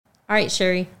All right,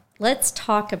 Sherri, let's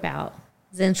talk about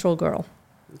Zensual Girl.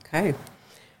 Okay.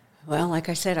 Well, like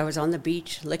I said, I was on the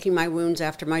beach licking my wounds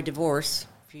after my divorce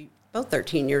about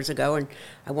 13 years ago, and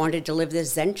I wanted to live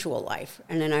this Zensual life.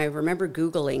 And then I remember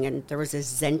Googling, and there was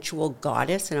this Zensual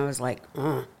goddess, and I was like,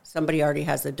 somebody already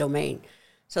has the domain.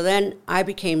 So then I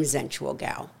became Zensual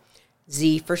Gal,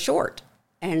 Z for short.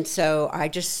 And so I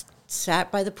just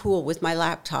sat by the pool with my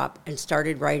laptop and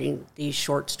started writing these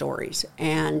short stories.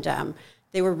 And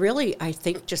they were really, I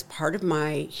think, just part of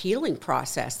my healing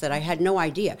process that I had no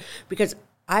idea. Because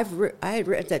I had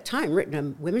at that time written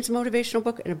a women's motivational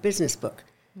book and a business book.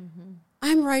 Mm-hmm.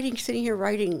 I'm sitting here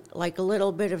writing like a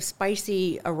little bit of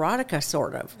spicy erotica,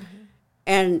 sort of. Mm-hmm.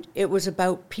 And it was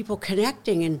about people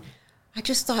connecting. And I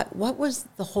just thought, what was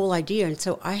the whole idea? And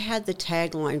so I had the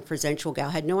tagline for Zensual Gal.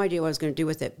 I had no idea what I was going to do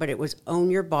with it, but it was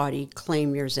own your body,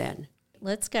 claim your Zen.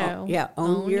 Let's go.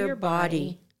 Own your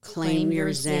body, claim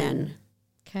your Zen.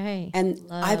 Okay. And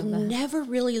I've never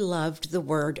really loved the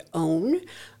word own,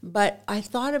 but I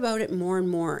thought about it more and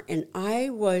more, and I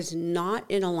was not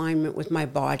in alignment with my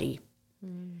body.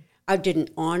 I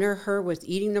didn't honor her with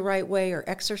eating the right way or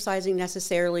exercising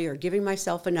necessarily or giving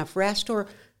myself enough rest or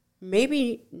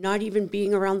maybe not even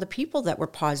being around the people that were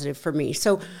positive for me.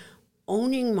 So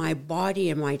owning my body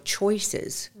and my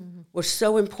choices was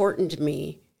so important to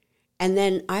me. And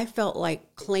then I felt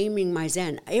like claiming my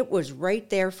Zen. It was right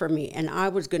there for me, and I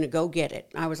was going to go get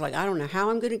it. I was like, I don't know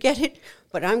how I'm going to get it,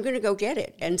 but I'm going to go get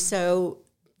it. And so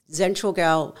Zensual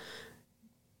Gal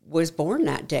was born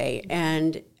that day.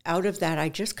 And out of that, I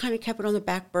just kind of kept it on the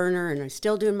back burner, and I'm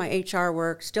still doing my HR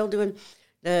work, still doing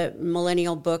the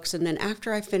millennial books. And then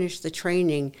after I finished the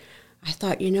training, I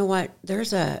thought, you know what,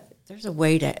 there's a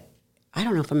way to, I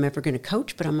don't know if I'm ever going to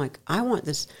coach, but I'm like, I want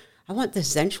this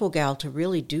Zensual Gal to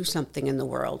really do something in the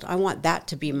world. I want that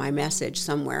to be my message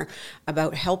somewhere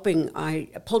about helping. I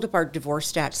pulled up our divorce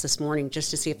stats this morning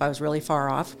just to see if I was really far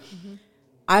off. Mm-hmm.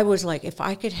 I was like, if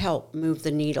I could help move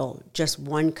the needle, just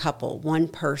one couple, one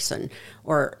person,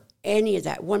 or any of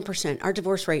that, 1%. Our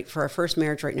divorce rate for our first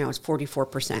marriage right now is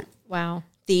 44%. Wow.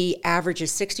 The average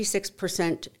is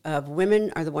 66% of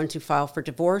women are the ones who file for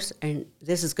divorce, and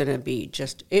this is going to be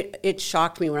just, it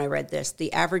shocked me when I read this.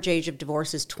 The average age of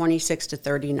divorce is 26 to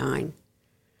 39.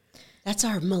 That's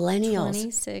our millennials.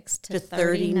 26 to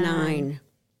 39.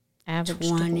 Average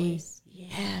divorce.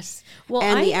 Yes. Well,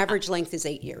 and the average length is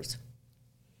 8 years.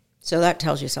 So that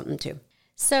tells you something too.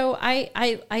 So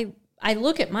I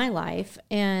look at my life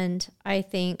and I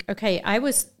think, okay, I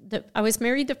was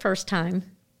married the first time.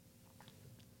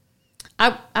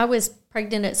 I was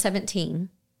pregnant at 17,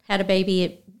 had a baby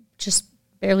at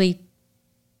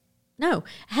I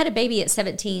had a baby at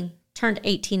 17, turned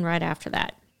 18 right after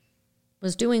that.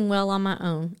 Was doing well on my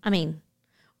own. I mean,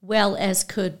 well as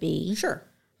could be. Sure.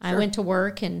 I went to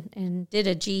work and did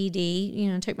a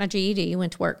GED, took my GED,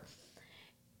 went to work.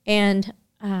 And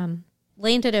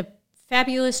landed a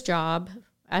fabulous job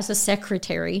as a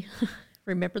secretary.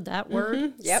 Remember that word?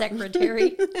 Mm-hmm. Yep.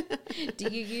 Secretary. Do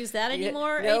you use that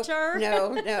anymore, nope, HR?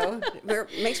 No.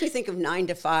 It makes me think of 9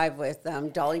 to 5 with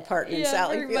Dolly Parton and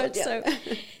Sally very Field. Much so.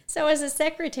 So as a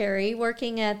secretary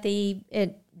working at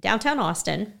downtown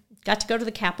Austin, got to go to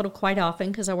the Capitol quite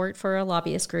often because I worked for a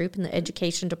lobbyist group in the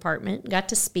education department. Got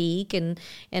to speak and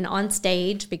on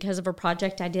stage because of a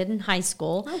project I did in high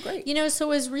school. Oh, great. So it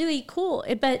was really cool.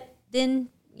 But then,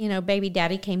 baby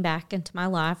daddy came back into my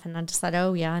life, and I decided,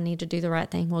 oh, yeah, I need to do the right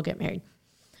thing. We'll get married.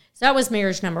 So that was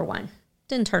marriage number one.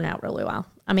 Didn't turn out really well.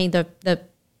 I mean,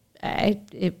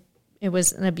 it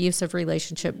was an abusive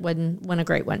relationship, wasn't a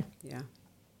great one. Yeah.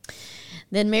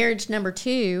 Then marriage number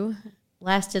two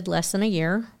lasted less than a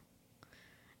year.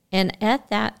 And at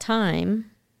that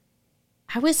time,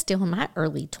 I was still in my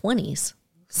early 20s.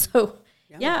 So,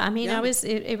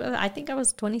 I think I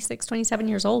was 26, 27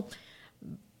 years old.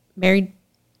 Married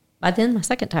by then my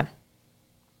second time.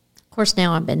 Of course,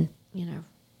 now I've been,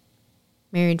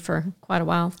 married for quite a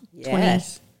while.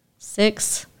 Yes.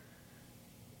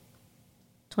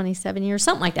 27 years,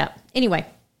 something like that. Anyway,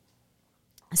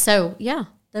 so, yeah,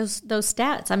 those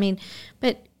stats. I mean,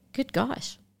 but good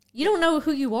gosh. You don't know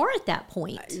who you are at that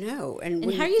point. No.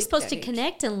 And how are you supposed to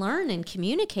connect and learn and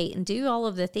communicate and do all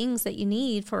of the things that you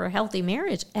need for a healthy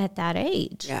marriage at that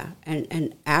age? Yeah.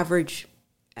 And average,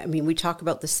 I mean, we talk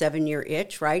about the 7-year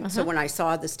itch, right? Uh-huh. So when I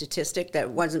saw the statistic that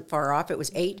wasn't far off, it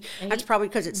was 8. That's probably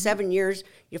because it's 7 years.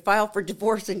 You file for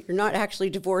divorce and you're not actually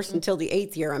divorced until the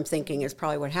 8th year, I'm thinking, is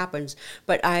probably what happens.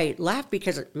 But I laughed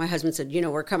because my husband said,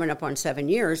 we're coming up on 7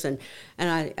 years. And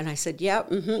I said, yeah.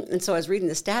 Mm-hmm. And so I was reading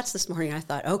the stats this morning. And I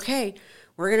thought, okay,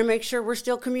 We're going to make sure we're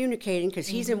still communicating because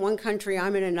he's in one country,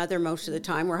 I'm in another most of the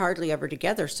time. We're hardly ever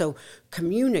together. So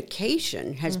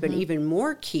communication has been even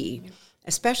more key,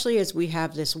 especially as we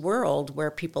have this world where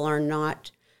people are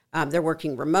not, they're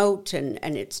working remote and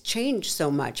it's changed so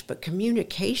much, but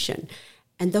communication.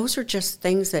 And those are just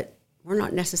things that we're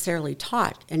not necessarily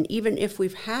taught. And even if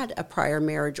we've had a prior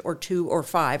marriage or 2 or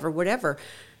 5 or whatever,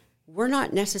 we're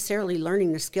not necessarily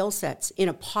learning the skill sets in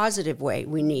a positive way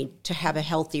we need to have a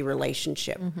healthy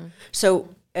relationship. So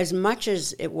as much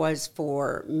as it was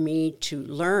for me to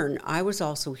learn, I was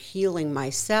also healing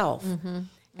myself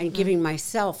and giving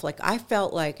myself, like I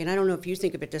felt like, and I don't know if you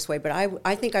think of it this way, but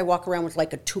I think I walk around with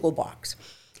like a toolbox.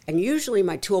 And usually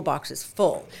my toolbox is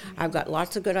full. I've got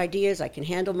lots of good ideas. I can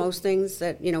handle most things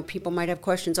that, people might have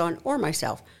questions on, or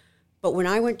myself. But when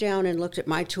I went down and looked at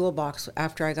my toolbox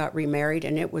after I got remarried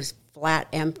and it was flat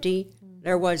empty,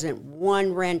 there wasn't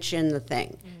one wrench in the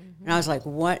thing. And I was like,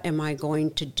 what am I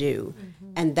going to do?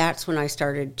 And that's when I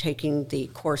started taking the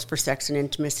course for sex and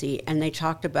intimacy. And they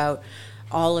talked about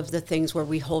all of the things where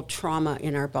we hold trauma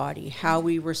in our body, how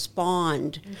we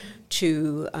respond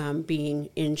to being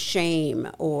in shame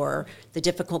or the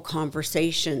difficult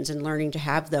conversations and learning to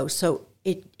have those. So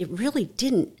it really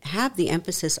didn't have the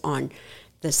emphasis on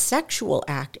the sexual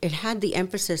act. It had the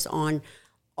emphasis on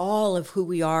all of who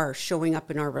we are showing up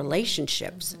in our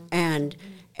relationships. And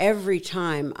every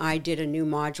time I did a new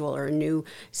module or a new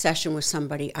session with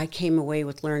somebody, I came away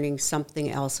with learning something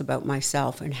else about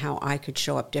myself and how I could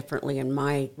show up differently in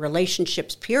my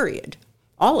relationships, period.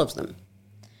 All of them.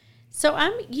 So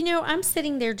I'm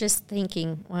sitting there just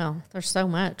thinking, well, there's so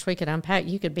much we could unpack.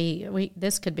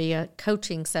 This could be a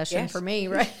coaching session for me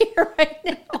right here, right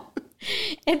now.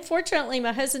 And fortunately,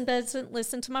 my husband doesn't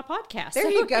listen to my podcast. There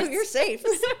you go. You're safe.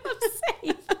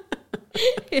 I'm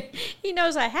safe. He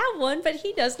knows I have one, but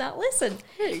he does not listen.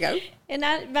 There you go.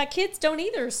 And my kids don't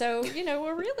either, so,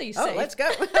 we're really safe. Oh, let's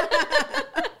go. But,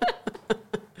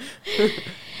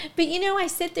 I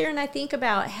sit there and I think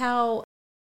about how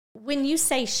when you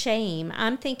say shame,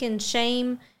 I'm thinking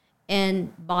shame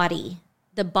and body,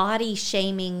 the body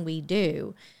shaming we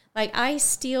do. Like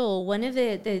one of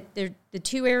the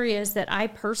 2 areas that I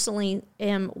personally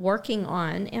am working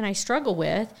on and I struggle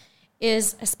with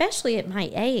is, especially at my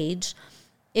age,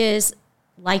 is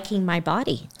liking my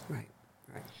body. Right.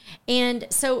 And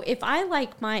so if I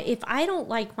don't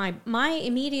like my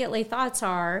immediately thoughts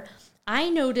are, I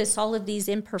notice all of these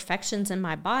imperfections in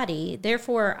my body.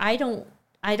 Therefore, I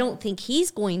don't think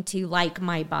he's going to like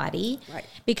my body, right,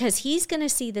 because he's going to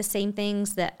see the same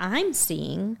things that I'm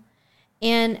seeing.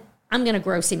 And I'm going to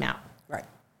gross him out. Right.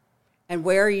 And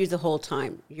where are you the whole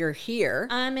time? You're here.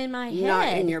 I'm in my head. Not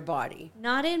in your body.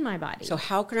 Not in my body. So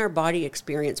how can our body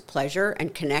experience pleasure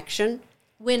and connection?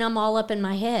 When I'm all up in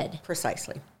my head.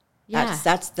 Precisely. Yeah.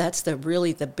 That's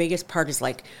the biggest part is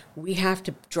like we have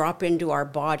to drop into our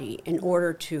body in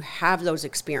order to have those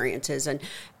experiences.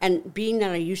 And being that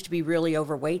I used to be really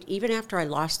overweight, even after I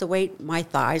lost the weight, my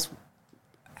thighs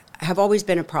have always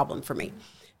been a problem for me,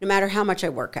 no matter how much I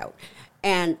work out.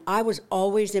 And I was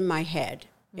always in my head.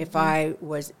 If I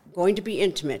was going to be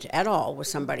intimate at all with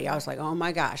somebody, I was like, oh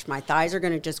my gosh, my thighs are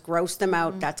going to just gross them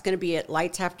out. That's going to be it.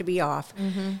 Lights have to be off.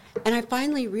 And I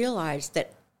finally realized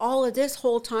that all of this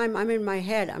whole time I'm in my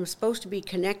head, I'm supposed to be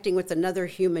connecting with another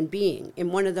human being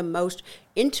in one of the most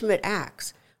intimate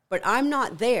acts. But I'm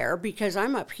not there because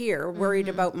I'm up here worried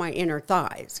about my inner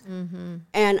thighs.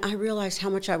 And I realized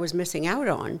how much I was missing out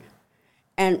on.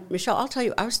 And Michelle, I'll tell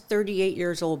you, I was 38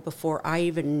 years old before I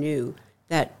even knew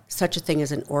that such a thing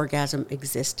as an orgasm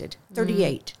existed.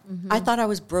 38. I thought I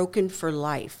was broken for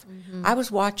life. I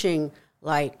was watching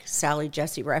like Sally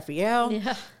Jesse Raphael,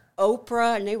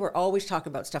 Oprah, and they were always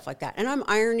talking about stuff like that. And I'm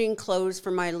ironing clothes for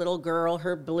my little girl,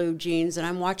 her blue jeans, and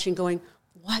I'm watching going,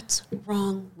 what's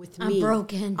wrong with me? I'm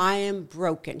broken. I am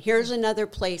broken. Here's another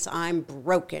place I'm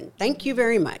broken. Thank you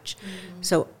very much.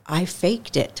 So I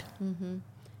faked it.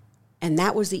 And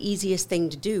that was the easiest thing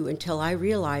to do until I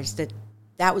realized that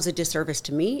that was a disservice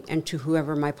to me and to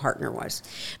whoever my partner was.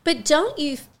 But don't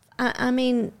you,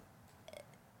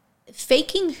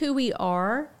 faking who we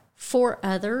are for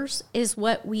others is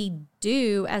what we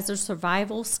do as a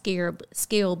survival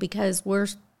skill because we're,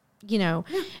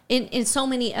 in so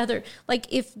many other, like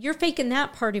if you're faking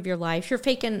that part of your life, you're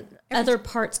faking other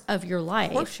parts of your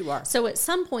life. Of course you are. So at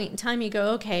some point in time you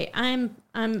go, okay, I'm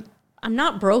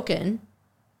not broken.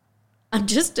 I'm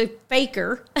just a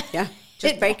faker. Yeah,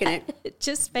 just faking it.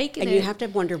 Just faking it. it. And you have to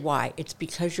wonder why. It's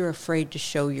because you're afraid to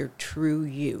show your true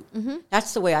you.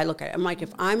 That's the way I look at it. I'm like,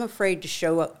 if I'm afraid to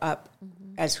show up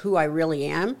as who I really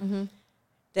am,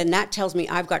 then that tells me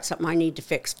I've got something I need to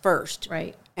fix first.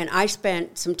 Right. And I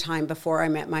spent some time before I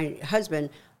met my husband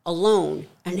alone,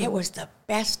 and it was the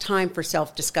best time for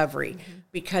self-discovery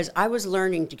because I was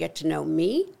learning to get to know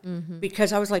me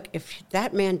because I was like, if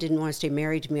that man didn't want to stay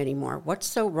married to me anymore, what's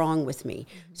so wrong with me?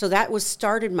 So that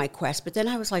started my quest. But then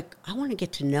I was like, I want to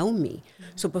get to know me.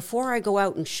 So before I go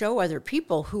out and show other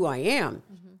people who I am,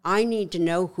 I need to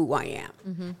know who I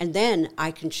am. And then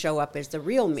I can show up as the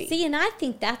real me. See, and I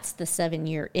think that's the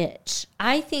 7-year itch.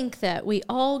 I think that we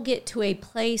all get to a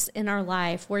place in our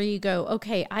life where you go,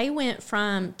 okay, I went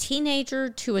from teenager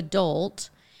to adult,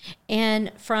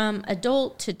 and from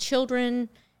adult to children,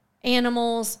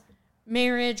 animals,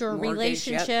 marriage or Mortgage,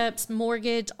 relationships,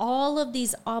 mortgage, all of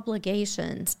these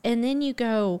obligations. And then you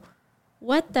go,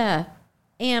 what the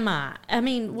am I? I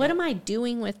mean, what am I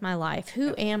doing with my life?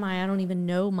 Who am I? I don't even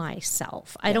know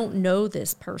myself. I don't know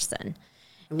this person.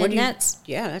 And that's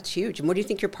huge. And what do you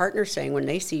think your partner's saying when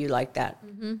they see you like that?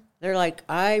 They're like,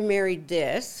 I married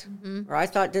this, or I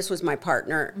thought this was my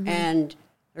partner. And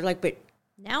they're like, but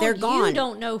now they're gone. You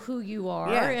don't know who you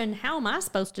are. And how am I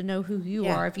supposed to know who you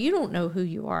are if you don't know who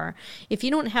you are? If you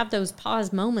don't have those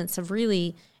pause moments of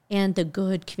really, and the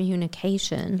good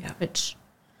communication, which...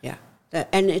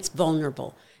 And it's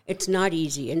vulnerable. It's not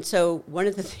easy. And so one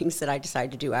of the things that I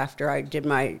decided to do after I did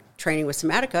my training with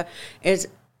Somatica is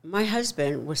my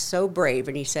husband was so brave.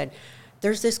 And he said,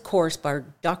 there's this course by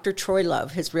Dr. Troy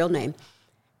Love, his real name,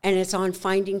 and it's on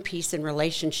finding peace in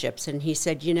relationships. And he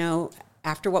said, you know,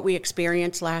 after what we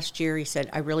experienced last year, he said,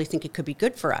 I really think it could be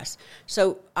good for us.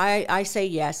 So I say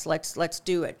yes, let's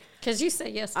do it. Because you say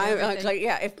yes to everything.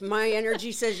 Like, if my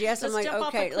energy says yes, I'm like,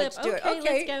 okay, let's do it. Okay,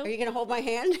 let's go. Are you going to hold my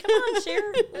hand? Come on,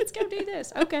 Sherri, let's go do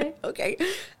this. Okay. Okay.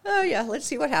 Oh, yeah, let's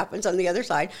see what happens on the other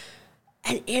side.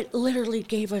 And it literally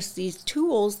gave us these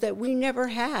tools that we never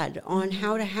had on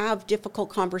how to have difficult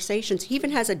conversations. He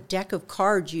even has a deck of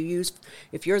cards you use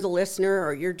if you're the listener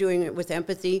or you're doing it with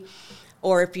empathy.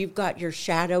 Or if you've got your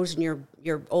shadows and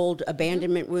your old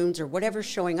abandonment wounds or whatever's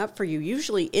showing up for you,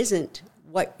 usually isn't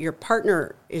what your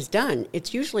partner is done.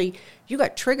 It's usually you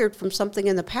got triggered from something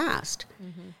in the past.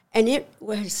 And it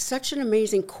was such an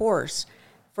amazing course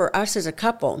for us as a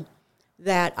couple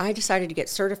that I decided to get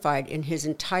certified in his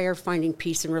entire Finding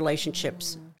Peace in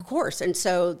Relationships course. And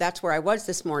so that's where I was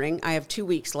this morning. I have 2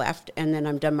 weeks left, and then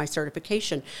I'm done my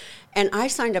certification. And I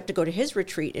signed up to go to his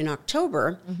retreat in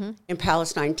October in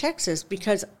Palestine, Texas,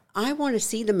 because I want to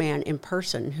see the man in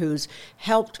person who's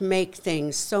helped make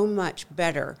things so much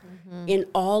better in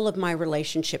all of my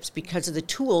relationships because of the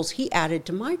tools he added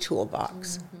to my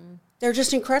toolbox. They're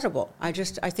just incredible. I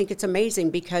think it's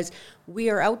amazing because we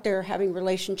are out there having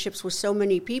relationships with so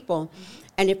many people.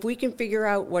 And if we can figure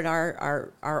out what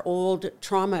our old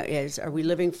trauma is, are we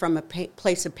living from a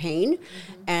place of pain?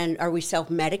 And are we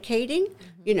self-medicating?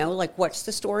 You know, like what's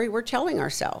the story we're telling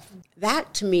ourselves?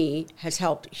 That to me has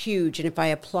helped huge. And if I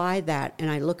apply that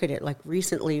and I look at it, like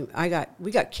recently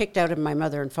we got kicked out of my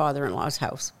mother and father-in-law's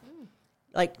house.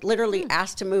 Like literally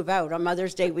asked to move out on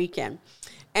Mother's Day weekend.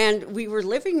 And we were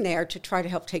living there to try to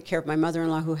help take care of my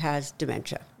mother-in-law who has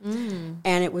dementia.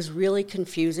 And it was really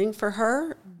confusing for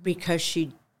her because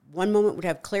she one moment would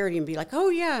have clarity and be like, oh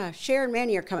yeah, Cher and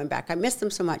Manny are coming back. I miss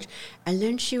them so much. And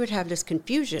then she would have this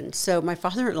confusion. So my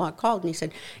father-in-law called and he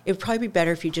said, it would probably be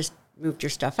better if you just moved your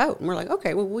stuff out. And we're like,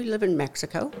 okay, well, we live in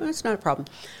Mexico. That's not a problem.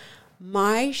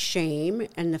 My shame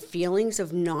and the feelings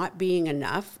of not being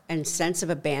enough and sense of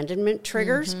abandonment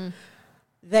triggers,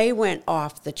 they went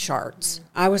off the charts.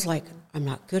 I was like, I'm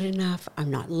not good enough.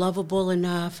 I'm not lovable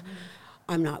enough.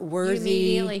 I'm not worthy. You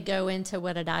immediately go into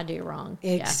what did I do wrong?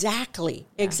 Exactly.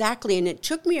 Yeah. Exactly. And it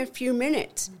took me a few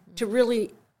minutes to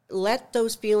really let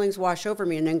those feelings wash over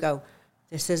me and then go,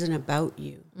 this isn't about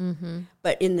you.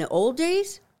 But in the old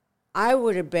days, I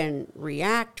would have been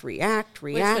react. Which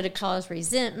would have caused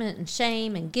resentment and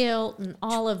shame and guilt and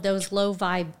all of those low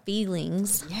vibe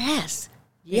feelings. Yes.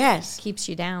 Keeps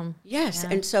you down. Yes.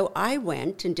 Yeah. And so I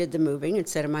went and did the moving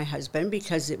instead of my husband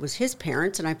because it was his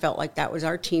parents and I felt like that was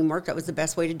our teamwork. That was the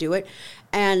best way to do it.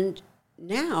 And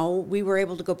now we were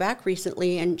able to go back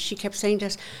recently and she kept saying to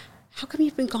us, how come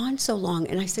you've been gone so long?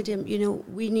 And I said to him,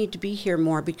 we need to be here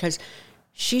more because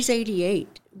she's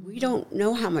 88. We don't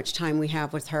know how much time we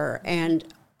have with her. And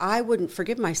I wouldn't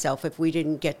forgive myself if we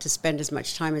didn't get to spend as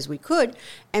much time as we could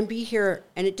and be here.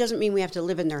 And it doesn't mean we have to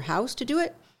live in their house to do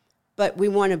it. But we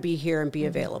want to be here and be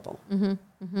available.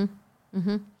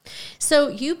 So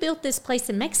you built this place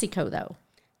in Mexico, though.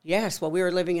 Yes. Well, we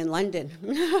were living in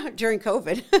London during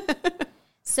COVID.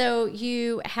 So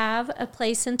you have a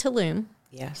place in Tulum.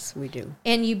 Yes, we do.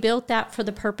 And you built that for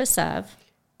the purpose of?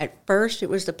 At first, it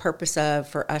was the purpose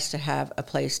for us to have a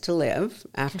place to live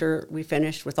after we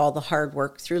finished with all the hard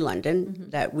work through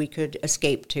London that we could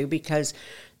escape to, because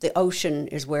the ocean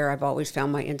is where I've always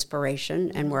found my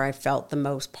inspiration and where I felt the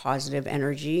most positive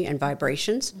energy and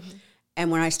vibrations. And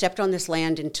when I stepped on this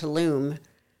land in Tulum,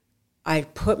 I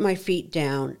put my feet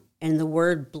down and the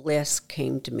word bliss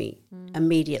came to me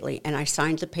immediately. And I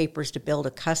signed the papers to build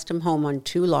a custom home on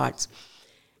 2 lots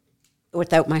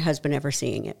without my husband ever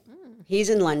seeing it. He's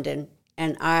in London,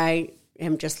 and I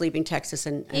am just leaving Texas.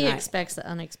 And he expects the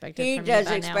unexpected. He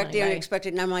does expect the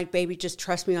unexpected. And I'm like, baby, just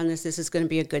trust me on this. This is going to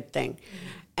be a good thing.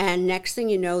 And next thing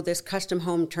you know, this custom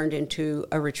home turned into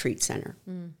a retreat center.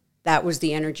 That was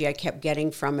the energy I kept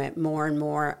getting from it more and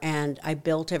more. And I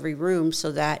built every room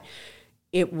so that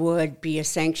it would be a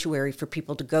sanctuary for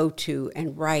people to go to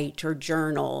and write or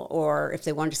journal, or if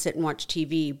they wanted to sit and watch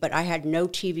TV. But I had no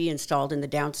TV installed in the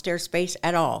downstairs space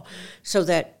at all, so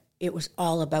that it was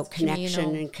all about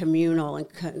connection and communal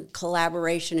and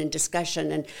collaboration and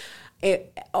discussion. And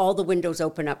all the windows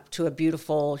open up to a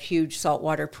beautiful, huge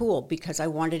saltwater pool, because I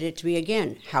wanted it to be,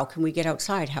 again, how can we get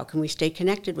outside? How can we stay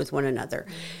connected with one another?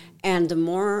 And the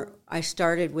more I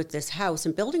started with this house,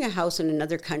 and building a house in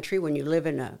another country when you live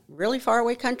in a really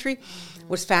faraway country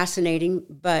was fascinating.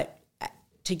 But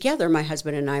together, my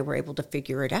husband and I were able to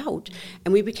figure it out,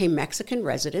 and we became Mexican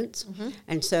residents.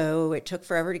 And so it took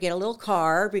forever to get a little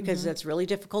car, because that's really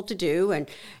difficult to do.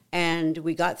 And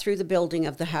we got through the building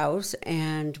of the house,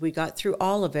 and we got through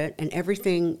all of it, and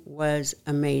everything was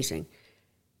amazing.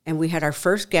 And we had our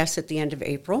first guests at the end of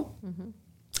April,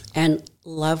 and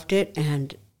loved it,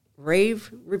 and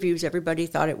rave reviews. Everybody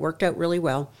thought it worked out really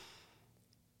well.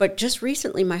 But just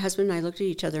recently, my husband and I looked at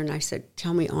each other and I said,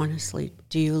 tell me honestly,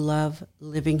 do you love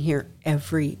living here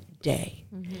every day?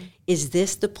 Is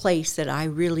this the place that I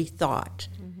really thought?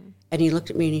 And he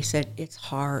looked at me and he said, it's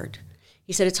hard.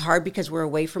 He said, it's hard because we're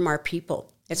away from our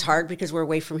people. It's hard because we're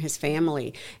away from his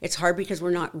family. It's hard because we're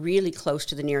not really close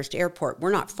to the nearest airport.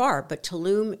 We're not far, but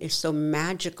Tulum is so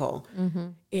magical.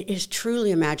 It is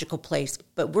truly a magical place,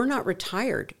 but we're not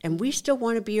retired, and we still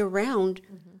want to be around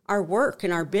our work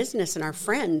and our business and our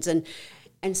friends.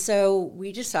 And so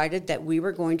we decided that we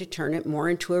were going to turn it more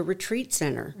into a retreat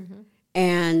center.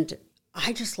 And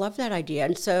I just love that idea.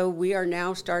 And so we are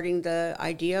now starting the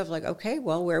idea of like, okay,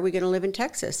 well, where are we going to live in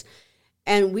Texas?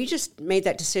 And we just made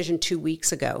that decision 2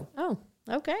 weeks ago. Oh,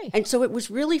 okay. And so it was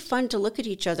really fun to look at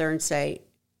each other and say,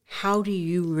 how do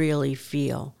you really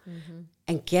feel?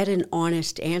 And get an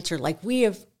honest answer. Like we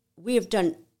have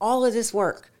done all of this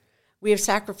work. We have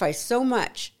sacrificed so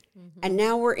much. And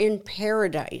now we're in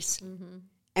paradise.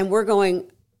 And we're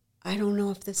going, I don't know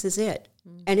if this is it.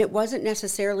 And it wasn't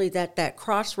necessarily that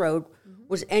crossroad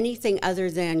was anything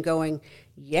other than going,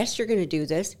 yes, you're going to do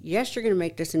this. Yes, you're going to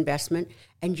make this investment.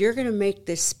 And you're going to make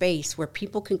this space where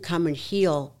people can come and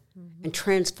heal and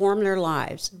transform their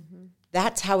lives.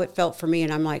 That's how it felt for me.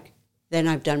 And I'm like, then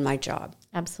I've done my job.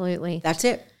 Absolutely. That's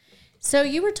it. So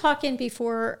you were talking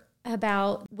before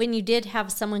about when you did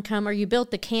have someone come, or you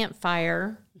built the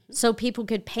campfire so people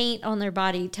could paint on their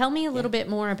body. Tell me a little bit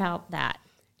more about that.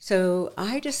 So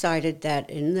I decided that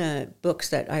in the books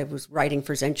that I was writing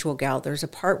for Zensual Gal, there's a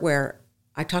part where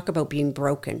I talk about being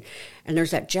broken. And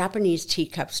there's that Japanese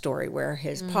teacup story where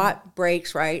his pot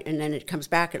breaks, right? And then it comes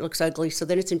back, it looks ugly. So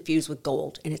then it's infused with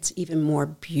gold, and it's even more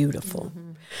beautiful.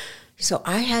 So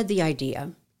I had the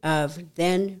idea of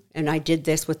then, and I did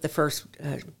this with the first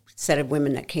set of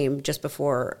women that came just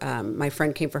before my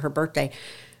friend came for her birthday,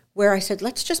 where I said,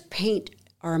 let's just paint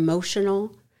our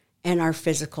emotional and our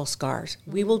physical scars.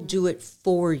 We will do it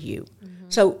for you.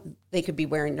 So they could be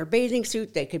wearing their bathing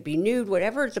suit, they could be nude,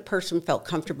 whatever the person felt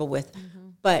comfortable with,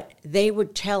 but they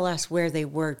would tell us where they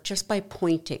were just by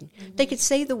pointing. They could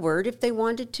say the word if they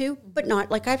wanted to, but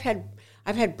not like I've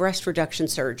had breast reduction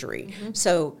surgery.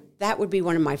 So that would be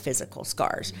one of my physical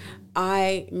scars.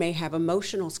 I may have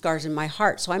emotional scars in my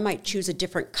heart, so I might choose a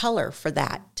different color for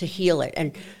that to heal it,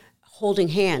 and holding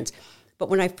hands. But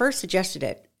when I first suggested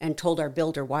it and told our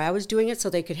builder why I was doing it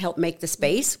so they could help make the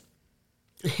space,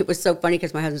 it was so funny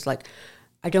because my husband's like,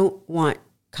 I don't want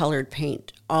colored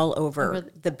paint all over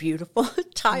the beautiful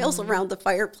tiles around the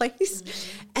fireplace.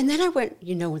 And then I went,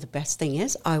 you know what the best thing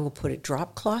is? I will put a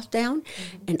drop cloth down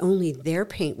and only their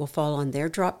paint will fall on their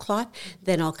drop cloth.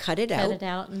 Then I'll cut it out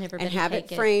and have it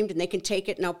framed, and they can take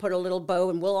it, and I'll put a little bow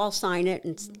and we'll all sign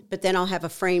it. But then I'll have a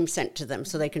frame sent to them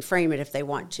so they can frame it if they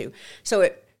want to. So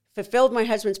it fulfilled my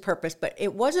husband's purpose, but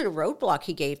it wasn't a roadblock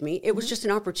he gave me. It was just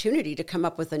an opportunity to come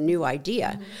up with a new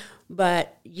idea.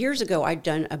 But years ago, I'd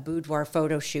done a boudoir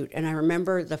photo shoot, and I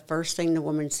remember the first thing the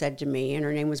woman said to me, and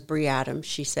her name was Bree Adams.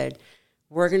 She said,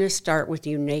 we're going to start with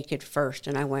you naked first.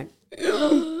 And I went,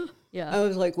 Yeah. I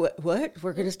was like, what?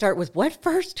 We're going to start with what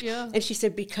first? Yeah. And she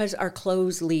said, because our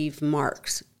clothes leave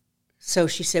marks. So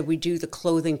she said, we do the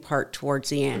clothing part towards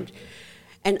the end.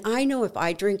 And I know if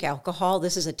I drink alcohol,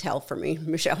 this is a tell for me,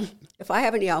 Michelle. If I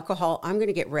have any alcohol, I'm going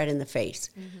to get red in the face.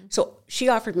 So she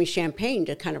offered me champagne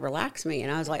to kind of relax me.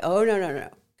 And I was like, oh, no.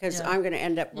 Because I'm going to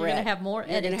end up red. You're going to have more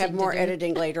editing. You're going to have more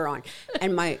editing later on.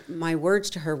 And my words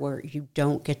to her were, you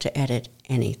don't get to edit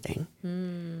anything.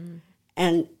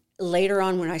 And later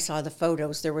on when I saw the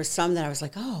photos, there was some that I was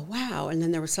like, oh, wow. And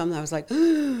then there was some that I was like,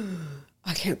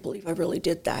 I can't believe I really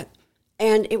did that.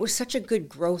 And it was such a good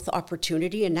growth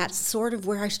opportunity. And that's sort of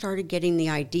where I started getting the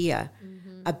idea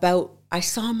about, I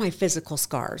saw my physical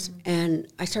scars. And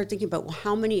I started thinking about, well,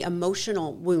 how many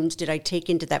emotional wounds did I take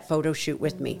into that photo shoot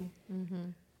with me?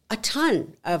 A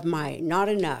ton of not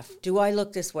enough. Do I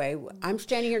look this way? I'm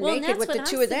standing here naked with the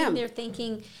two of them. They're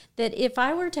thinking that if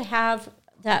I were to have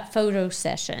that photo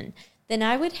session, then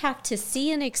I would have to see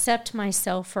and accept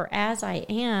myself for as I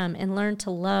am and learn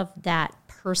to love that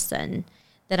person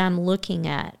that I'm looking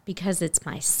at because it's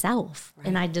myself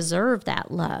and I deserve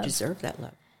that love.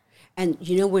 And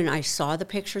when I saw the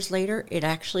pictures later, it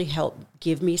actually helped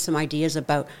give me some ideas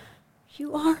about,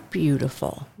 you are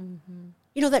beautiful.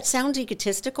 That sounds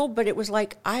egotistical, but it was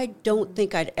like, I don't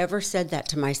think I'd ever said that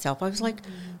to myself. I was like,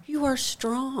 you are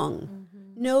strong.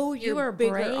 No, you are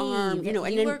bigger brave. arm. And you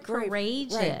then were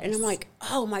courageous. Right. And I'm like,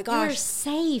 oh my gosh. You're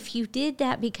safe. You did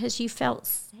that because you felt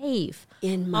safe.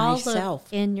 In myself.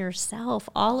 In yourself.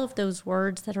 All of those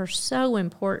words that are so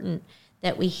important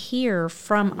that we hear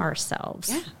from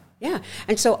ourselves. Yeah.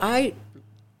 And so I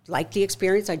liked the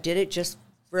experience. I did it just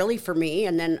really for me.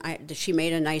 And then she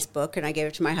made a nice book and I gave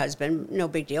it to my husband. No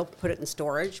big deal. Put it in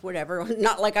storage, whatever.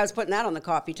 Not like I was putting that on the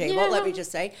coffee table, let me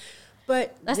just say.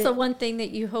 But that's the one thing that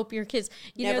you hope your kids,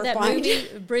 never that find.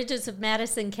 movie Bridges of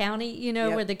Madison County,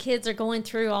 where the kids are going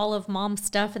through all of mom's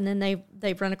stuff and then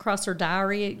they run across her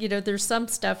diary. There's some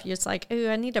stuff you're just like, ooh,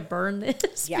 I need to burn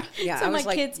this. Yeah. So my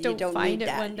kids don't find it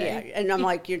one day. Yeah. And I'm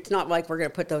like, it's not like we're going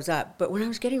to put those up. But when I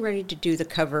was getting ready to do the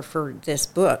cover for this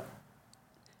book,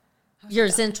 your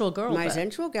Zensual Girl my book.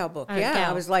 Zensual Gal book,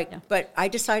 I was like, but I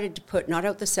decided to put not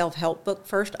out the self-help book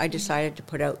first. I decided to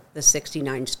put out the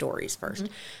 69 stories first.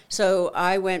 So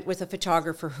I went with a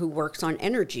photographer who works on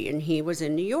energy, and he was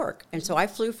in New York. And so I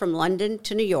flew from London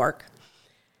to New York,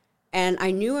 and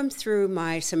I knew him through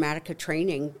my somatica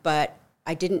training, but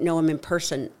I didn't know him in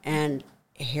person. And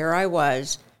here I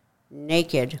was,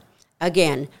 naked,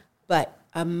 again, but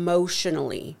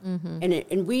emotionally.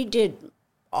 And we did...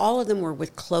 all of them were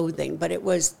with clothing, but it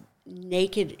was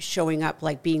naked showing up,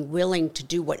 like being willing to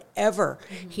do whatever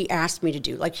he asked me to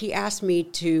do. Like he asked me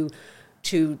to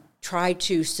try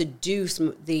to seduce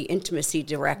the intimacy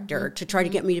director, to try to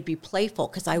get me to be playful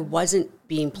because I wasn't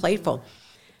being playful.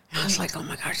 And I was like, oh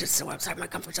my gosh, it's so outside my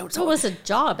comfort zone. So it was a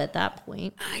job at that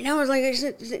point. I know. I was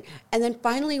like, and then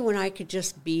finally when I could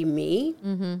just be me,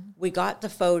 we got the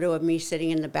photo of me sitting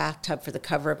in the bathtub for the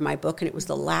cover of my book, and it was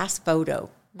the last photo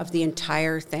of the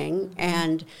entire thing.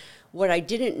 And what I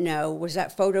didn't know was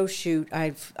that photo shoot,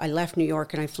 I left New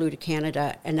York and I flew to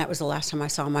Canada, and that was the last time I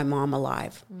saw my mom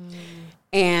alive.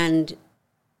 And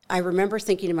I remember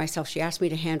thinking to myself, she asked me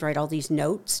to handwrite all these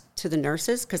notes to the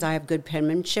nurses because I have good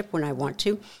penmanship when I want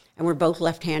to, and we're both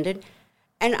left-handed.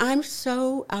 And I'm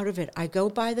so out of it. I go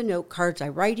by the note cards, I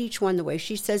write each one the way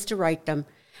she says to write them.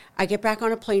 I get back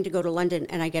on a plane to go to London,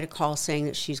 and I get a call saying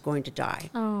that she's going to die.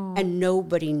 Oh. And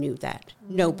nobody knew that.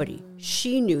 Nobody.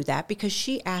 She knew that because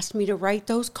she asked me to write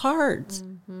those cards.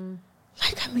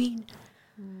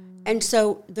 And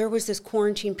so there was this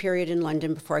quarantine period in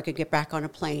London before I could get back on a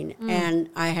plane. And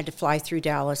I had to fly through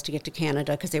Dallas to get to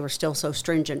Canada because they were still so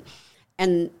stringent.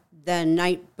 And the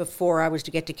night before I was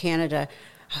to get to Canada,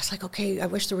 I was like, okay, I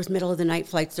wish there was middle of the night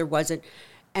flights. There wasn't.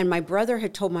 And my brother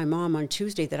had told my mom on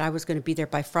Tuesday that I was going to be there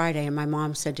by Friday, and my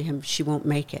mom said to him, she won't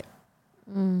make it.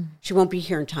 She won't be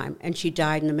here in time. And she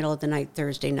died in the middle of the night,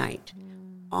 Thursday night,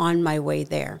 on my way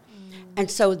there. And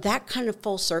so that kind of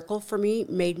full circle for me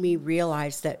made me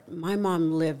realize that my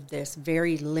mom lived this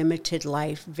very limited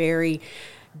life, very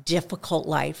difficult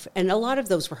life. And a lot of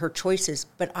those were her choices.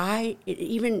 But it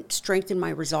even strengthened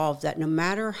my resolve that no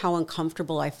matter how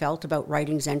uncomfortable I felt about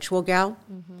writing Zensual Gal,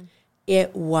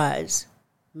 it was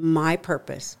my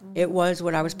purpose. It was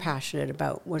what I was passionate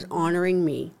about, was honoring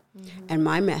me and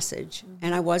my message.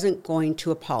 And I wasn't going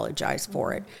to apologize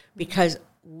for it because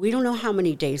we don't know how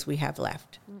many days we have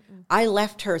left. I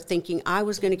left her thinking I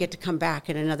was going to get to come back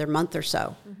in another month or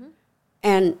so.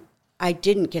 And I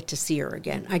didn't get to see her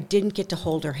again. I didn't get to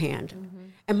hold her hand.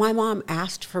 And my mom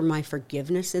asked for my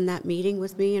forgiveness in that meeting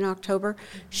with me in October.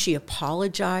 She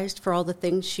apologized for all the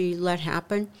things she let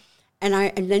happen. And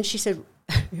then she said,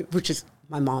 which is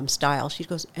my mom's style, she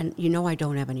goes, and you know I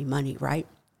don't have any money, right?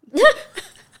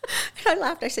 And I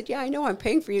laughed. I said, yeah, I know. I'm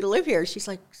paying for you to live here. She's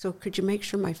like, so could you make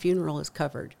sure my funeral is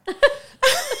covered?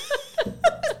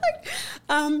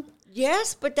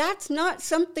 Yes, but that's not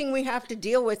something we have to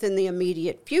deal with in the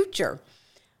immediate future.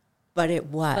 But it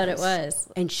was.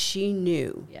 And she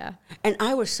knew. Yeah. And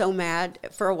I was so mad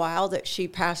for a while that she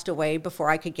passed away before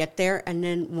I could get there. And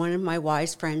then one of my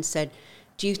wise friends said,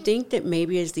 do you think that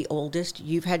maybe as the oldest,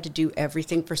 you've had to do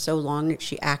everything for so long that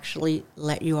she actually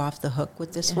let you off the hook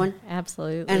with this one?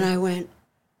 Absolutely. And I went,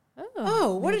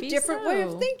 oh, what a different way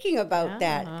of thinking about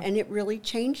that. And it really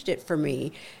changed it for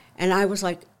me. And I was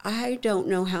like, I don't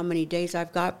know how many days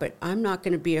I've got, but I'm not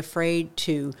going to be afraid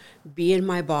to be in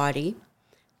my body,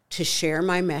 to share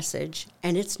my message.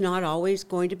 And it's not always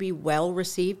going to be well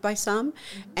received by some,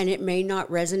 and it may not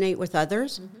resonate with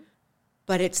others,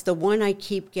 but it's the one I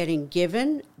keep getting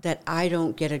given that I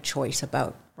don't get a choice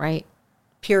about. Right.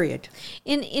 Period.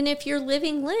 And if you're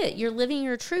living lit, you're living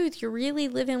your truth, you're really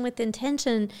living with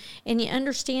intention, and you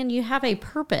understand you have a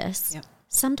purpose. Yep.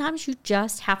 Sometimes you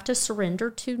just have to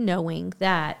surrender to knowing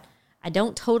that I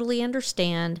don't totally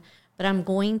understand, but I'm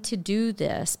going to do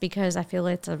this because I feel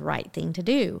it's the right thing to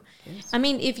do. Yes. I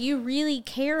mean, if you really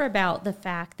care about the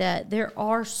fact that there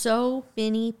are so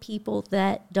many people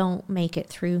that don't make it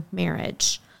through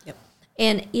marriage,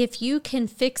 and if you can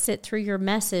fix it through your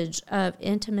message of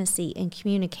intimacy and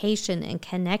communication and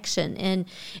connection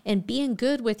and being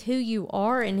good with who you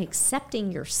are and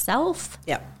accepting yourself,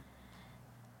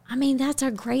 I mean, that's a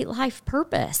great life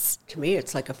purpose. To me,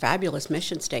 it's like a fabulous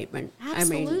mission statement.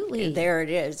 Absolutely. I mean, there it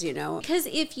is, you know. Because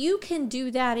if you can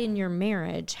do that in your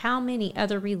marriage, how many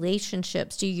other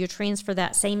relationships do you transfer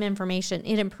that same information?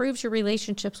 It improves your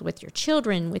relationships with your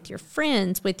children, with your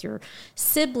friends, with your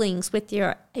siblings, with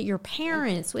your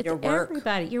parents, with your work,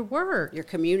 everybody, your work. Your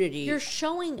community. You're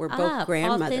showing We're up both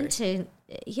grandmothers.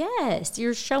 Yes,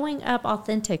 you're showing up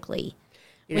authentically.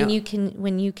 You know,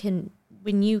 when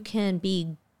you can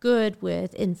be good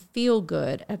with and feel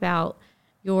good about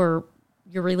your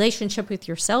relationship with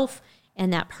yourself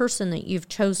and that person that you've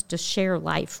chose to share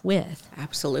life with.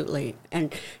 Absolutely.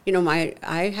 And, you know,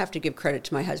 I have to give credit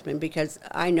to my husband because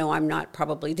I know I'm not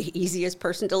probably the easiest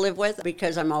person to live with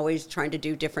because I'm always trying to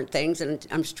do different things and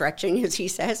I'm stretching, as he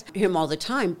says, him all the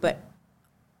time. But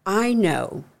I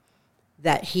know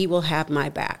that he will have my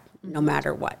back no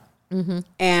matter what. Mm-hmm.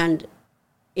 And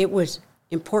it was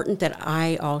important that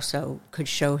I also could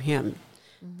show him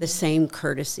the same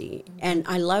courtesy. And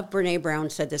I love Brene Brown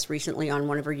said this recently on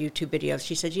one of her YouTube videos.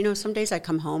 She said, you know, some days I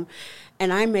come home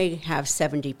and I may have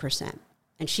 70%.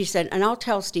 And she said, and I'll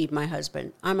tell Steve, my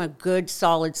husband, I'm a good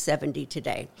solid 70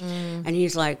 today. And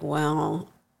he's like, well,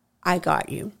 I got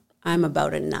you. I'm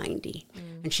about a 90.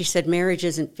 And she said, marriage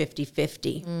isn't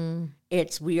 50-50.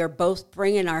 It's we are both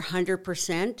bringing our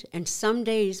 100%. And some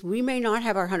days we may not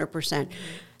have our 100%.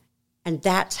 And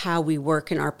that's how we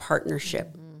work in our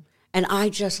partnership. And I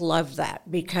just love that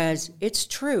because it's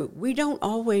true. We don't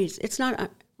always,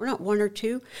 we're not one or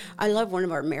two. I love one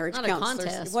of our marriage not counselors. A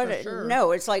contest, for sure.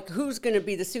 No, it's like, who's going to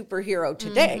be the superhero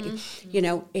today? You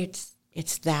know, it's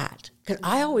that. Because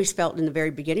I always felt in the very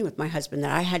beginning with my husband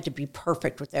that I had to be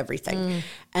perfect with everything.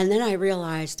 And then I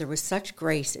realized there was such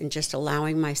grace in just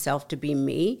allowing myself to be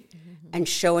me and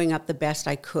showing up the best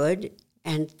I could.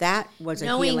 And that was a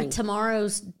healing. Knowing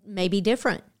tomorrow's may be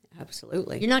different.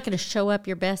 Absolutely. You're not going to show up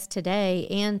your best today.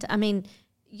 And, I mean,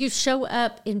 you show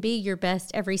up and be your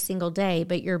best every single day,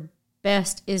 but your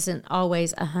best isn't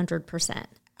always 100%. Absolutely.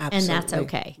 And that's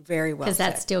okay. Very well because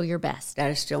that's still your best. That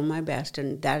is still my best,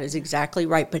 and that is exactly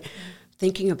right. But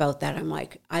thinking about that, I'm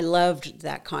like, I loved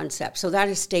that concept. So that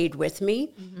has stayed with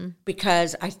me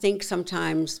because I think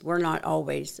sometimes we're not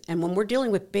always. And when we're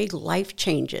dealing with big life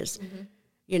changes,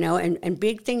 you know, and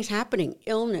big things happening,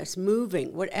 illness,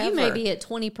 moving, whatever. You may be at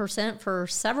 20% for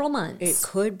several months. It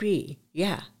could be,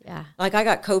 yeah. Yeah. Like I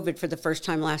got COVID for the first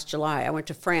time last July. I went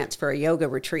to France for a yoga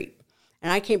retreat.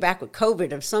 And I came back with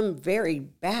COVID of some very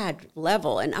bad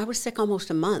level. And I was sick almost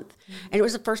a month. And it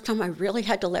was the first time I really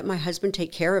had to let my husband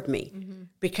take care of me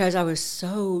because I was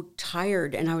so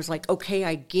tired. And I was like, okay,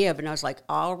 I give. And I was like,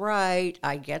 all right,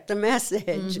 I get the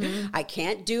message. I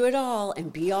can't do it all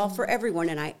and be all for everyone.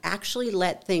 And I actually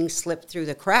let things slip through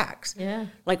the cracks. Yeah.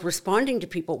 Like responding to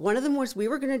people. One of them was we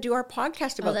were going to do our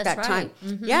podcast about that right. time.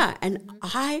 Yeah. And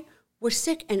I was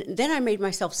sick, and then I made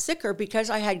myself sicker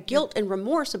because I had guilt and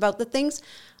remorse about the things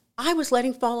I was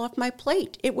letting fall off my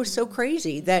plate. It was so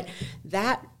crazy that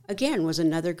again, was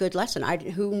another good lesson.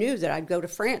 Who knew that I'd go to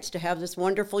France to have this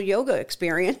wonderful yoga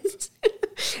experience?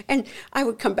 And I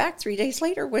would come back 3 days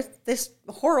later with this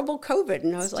horrible COVID.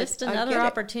 And I was just another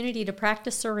opportunity to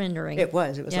practice surrendering. It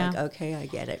was like, okay, I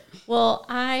get it. Well,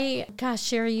 gosh,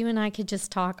 Sherri, you and I could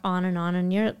just talk on.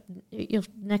 And you'll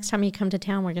next time you come to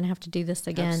town, we're going to have to do this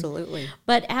again. Absolutely.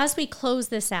 But as we close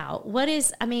this out,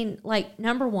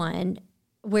 number one,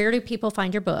 where do people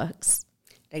find your books?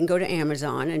 They can go to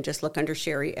Amazon and just look under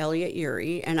Sherri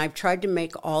Elliot-Yeary. And I've tried to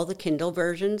make all the Kindle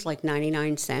versions like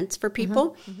 99 cents for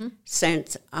people,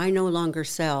 since I no longer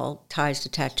sell ties to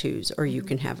tattoos or you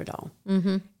can have it all.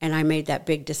 And I made that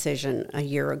big decision a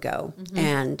year ago,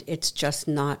 and it's just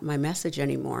not my message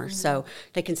anymore. So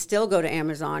they can still go to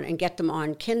Amazon and get them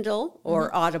on Kindle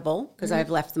or Audible, because I've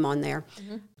left them on there.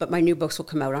 But my new books will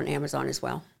come out on Amazon as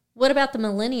well. What about the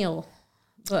millennial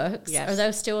books? Yes. Are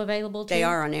those still available too? They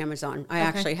are on Amazon. I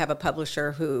actually have a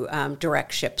publisher who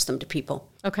direct ships them to people.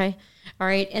 Okay. All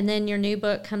right. And then your new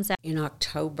book comes out in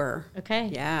October.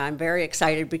 Okay. Yeah, I'm very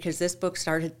excited because this book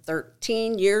started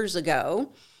 13 years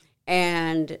ago.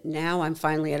 And now I'm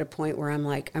finally at a point where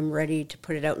I'm ready to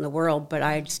put it out in the world. But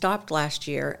I had stopped last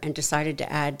year and decided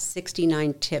to add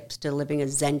 69 tips to living a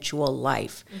Zensual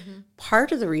life.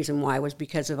 Part of the reason why was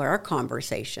because of our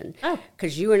conversation.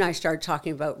 Because you and I started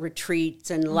talking about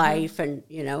retreats and life and,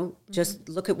 just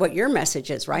look at what your message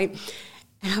is, right?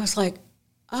 And I was like,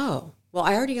 oh, well,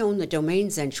 I already own the domain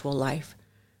Zensual life.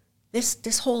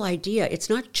 This whole idea, it's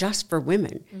not just for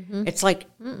women. It's like,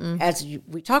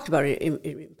 we talked about it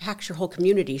impacts your whole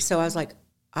community. So I was like,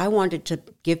 I wanted to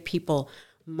give people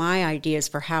my ideas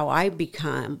for how I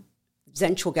become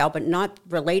Zensual gal, but not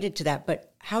related to that,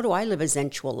 but how do I live a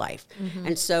Zensual life?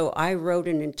 And so I wrote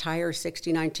an entire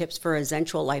 69 tips for a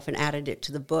Zensual life and added it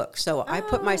to the book. So I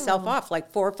put myself off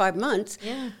like 4 or 5 months.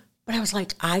 Yeah. But I was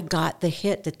like, I got the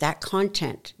hit that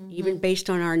content, even based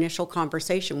on our initial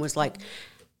conversation, was like,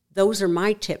 those are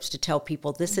my tips to tell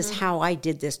people this is how I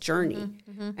did this journey.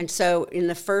 And so in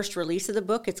the first release of the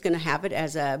book, it's going to have it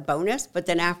as a bonus. But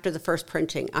then after the first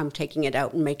printing, I'm taking it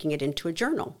out and making it into a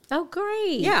journal. Oh,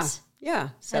 great. Yeah.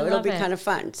 So it'll be kind of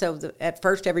fun. So at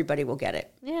first, everybody will get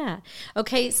it. Yeah.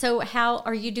 Okay. So how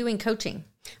are you doing coaching?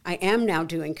 I am now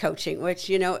doing coaching, which,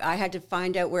 I had to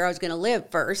find out where I was going to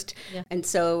live first. Yeah. And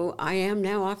so I am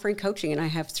now offering coaching, and I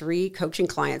have 3 coaching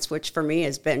clients, which for me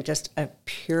has been just a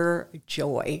pure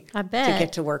joy. I bet. To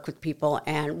get to work with people.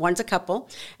 And one's a couple,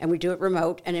 and we do it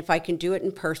remote. And if I can do it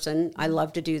in person, I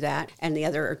love to do that. And the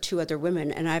other are 2 other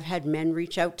women. And I've had men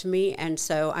reach out to me. And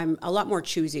so I'm a lot more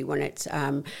choosy when it's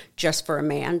just for a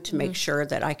man to make sure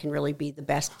that I can really be the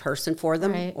best person for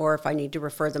them, or if I need to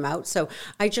refer them out. So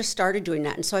I just started doing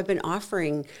that. And so I've been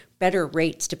offering better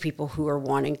rates to people who are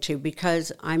wanting to,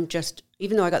 because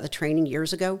even though I got the training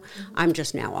years ago, I'm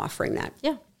just now offering that.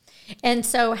 Yeah. And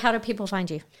so how do people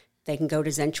find you? They can go to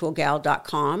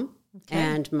zensualgal.com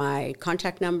and my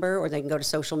contact number, or they can go to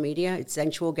social media. It's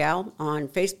Zensual Gal on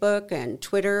Facebook and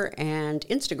Twitter and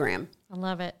Instagram. I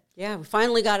love it. Yeah, we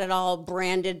finally got it all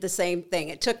branded the same thing.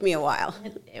 It took me a while.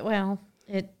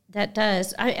 That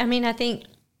does. I think,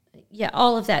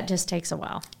 all of that just takes a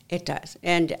while. It does.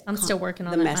 And I'm still working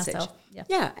on the that message. myself.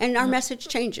 Yeah, and our message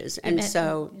changes. And it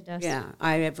does.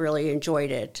 I have really enjoyed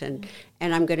it. And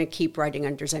I'm going to keep writing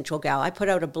under Zensual Gal. I put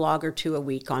out a blog or 2 a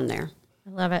week on there. I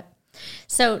love it.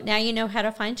 So now you know how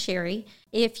to find Sherri.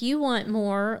 If you want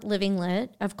more Living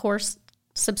Lit, of course,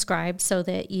 subscribe so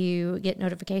that you get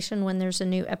notification when there's a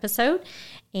new episode.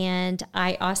 And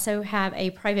I also have a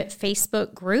private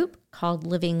Facebook group called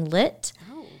Living Lit.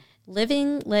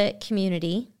 Living Lit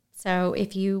Community. So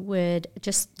if you would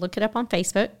just look it up on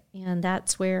Facebook, and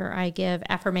that's where I give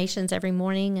affirmations every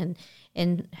morning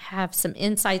and have some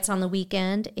insights on the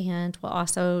weekend, and we'll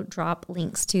also drop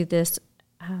links to this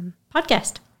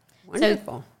podcast.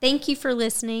 Wonderful. So thank you for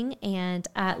listening, and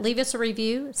leave us a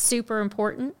review. Super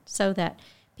important so that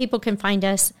people can find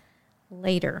us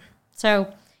later.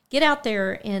 So get out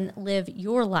there and live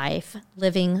your life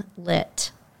living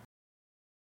lit.